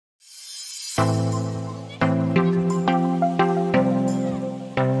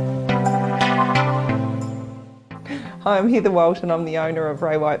Hi, I'm Heather Walton. I'm the owner of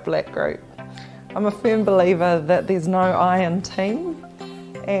Ray White Black Group. I'm a firm believer that there's no I in team,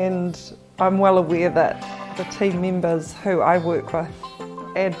 and I'm well aware that the team members who I work with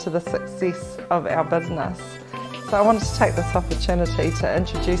add to the success of our business. So I wanted to take this opportunity to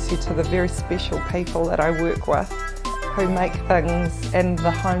introduce you to the very special people that I work with who make things and the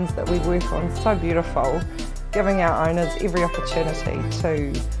homes that we work on so beautiful, giving our owners every opportunity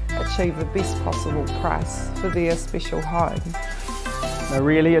to achieve the best possible price for their special home. No,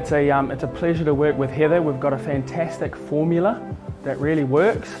 really, it's a pleasure to work with Heather. We've got a fantastic formula that really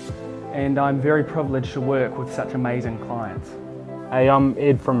works, and I'm very privileged to work with such amazing clients. Hey, I'm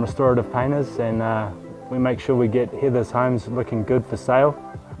Ed from Restorative Painters, and we make sure we get Heather's homes looking good for sale.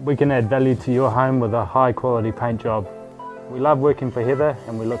 We can add value to your home with a high quality paint job. We love working for Heather,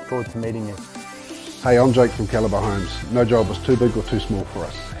 and we look forward to meeting you. Hey, I'm Jake from Calibre Homes. No job is too big or too small for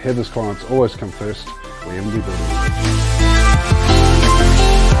us. Heather's clients always come first. We envy building.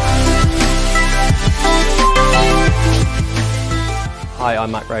 Hi,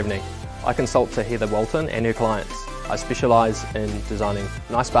 I'm Mark Raveney. I consult to Heather Walton and her clients. I specialise in designing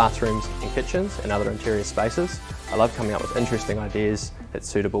nice bathrooms and kitchens and other interior spaces. I love coming up with interesting ideas that's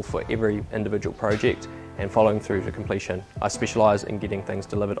suitable for every individual project and following through to completion. I specialise in getting things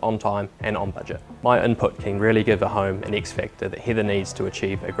delivered on time and on budget. My input can really give a home an X factor that Heather needs to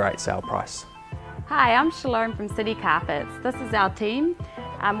achieve a great sale price. Hi, I'm Shalom from City Carpets. This is our team.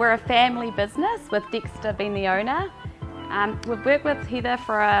 We're a family business with Dexter being the owner. We've worked with Heather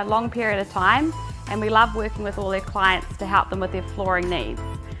for a long period of time, and we love working with all their clients to help them with their flooring needs.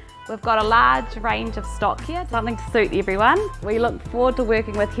 We've got a large range of stock here, something to suit everyone. We look forward to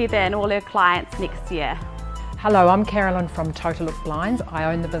working with Heather and all her clients next year. Hello, I'm Carolyn from Total Look Blinds.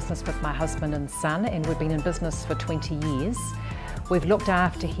 I own the business with my husband and son, and we've been in business for 20 years. We've looked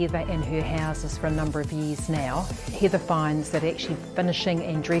after Heather and her houses for a number of years now. Heather finds that actually finishing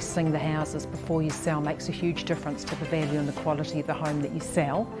and dressing the houses before you sell makes a huge difference to the value and the quality of the home that you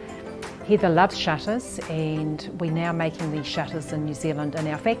sell. Heather loves shutters, and we're now making these shutters in New Zealand in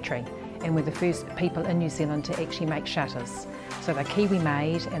our factory, and we're the first people in New Zealand to actually make shutters. So they're Kiwi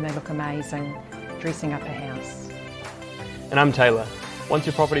made and they look amazing dressing up a house. And I'm Taylor. Once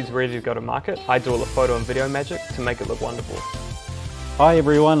your property's ready to go to market, I do all the photo and video magic to make it look wonderful. Hi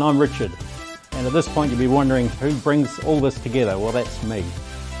everyone, I'm Richard, and at this point you'll be wondering who brings all this together. Well, that's me.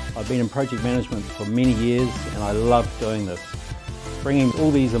 I've been in project management for many years and I love doing this. Bringing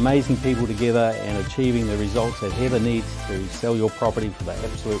all these amazing people together and achieving the results that Heather needs to sell your property for the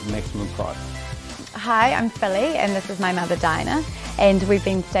absolute maximum price. Hi, I'm Philly and this is my mother Dinah, and we've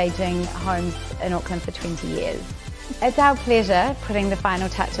been staging homes in Auckland for 20 years. It's our pleasure putting the final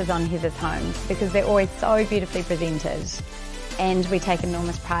touches on Heather's homes because they're always so beautifully presented, and we take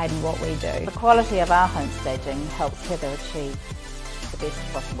enormous pride in what we do. The quality of our home staging helps Heather achieve the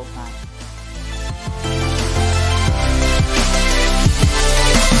best possible price.